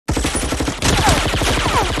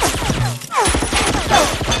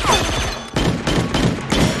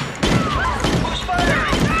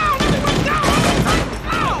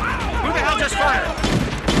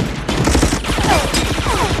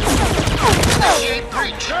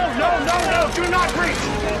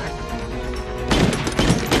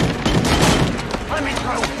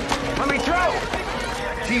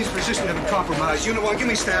compromised. Unit 1, give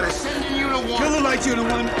me status. Send in Unit 1. Kill the lights,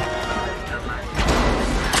 Unit 1.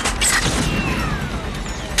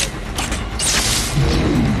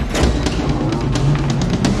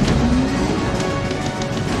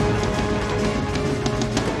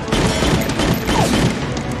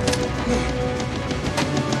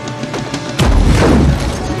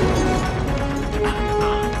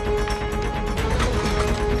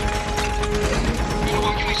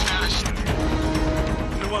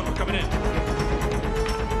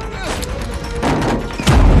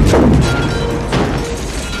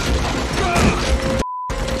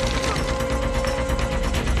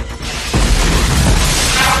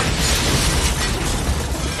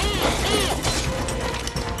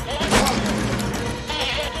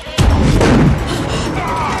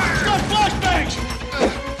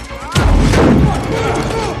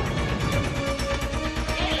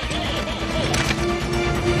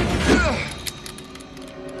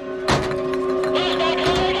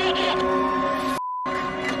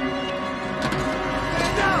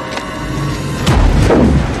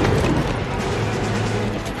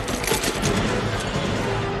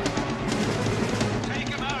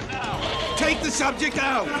 Subject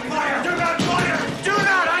out! Fire! Do not fire! Do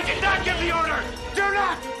not! I did not give the order! Do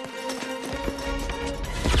not!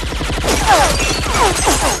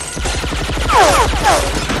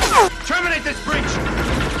 Terminate this breach!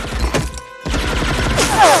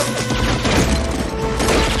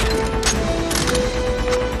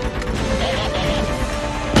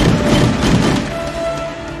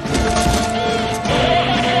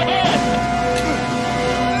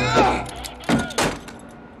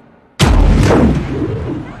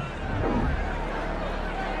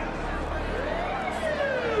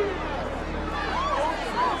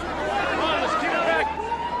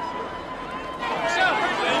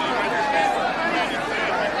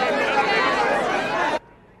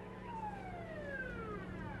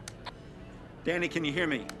 Danny, can you hear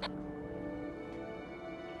me?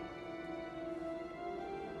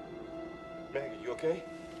 Maggie, you okay?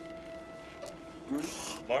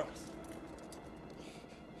 Marcus?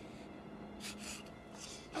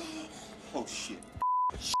 Oh, shit.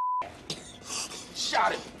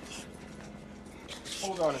 Shot him!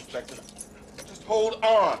 Hold on, Inspector. Just hold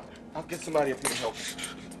on. I'll get somebody up here to help him.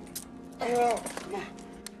 Oh, come on.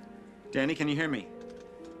 Danny, can you hear me?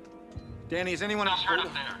 Danny, is anyone else hurt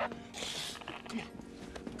up there?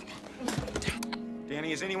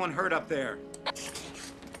 Danny, is anyone hurt up there?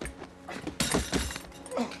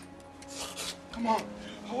 Come on.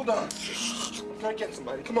 Hold on. I'm trying to get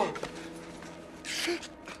somebody. Come on.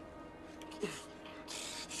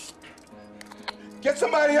 Get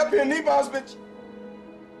somebody up here, Niebaum's bitch.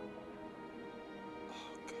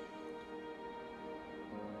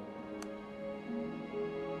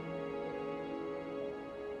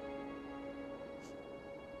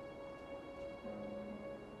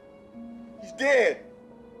 He's dead.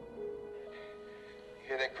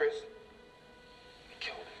 You hear that, Chris? He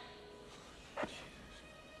killed him.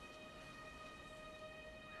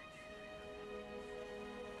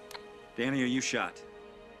 Danny, are you shot?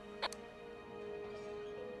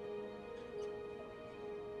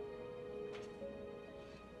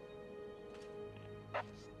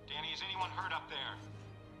 Danny, is anyone hurt up there?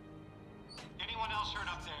 Anyone else hurt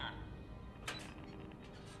up there?